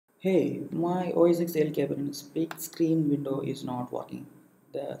Hey, my OSX El Capitan split screen window is not working.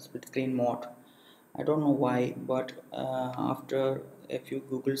 The split screen mode. I don't know why, but after a few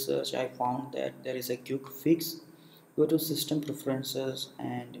Google search, I found that there is a quick fix. Go to System Preferences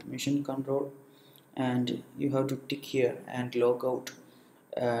and Mission Control, and you have to tick here and log out.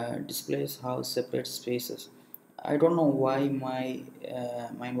 Displays how separate spaces. I don't know why mine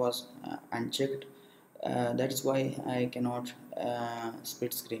was unchecked. That is why I cannot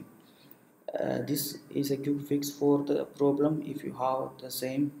split screen. This is a quick fix for the problem. If you have the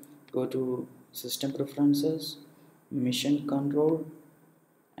same, go to System Preferences, Mission Control,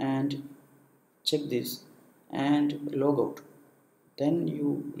 and check this and log out. Then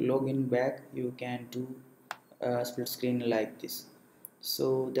you log in back. You can do a split screen like this.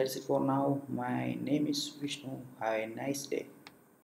 So that's it for now. My name is Vishnu. Have a nice day.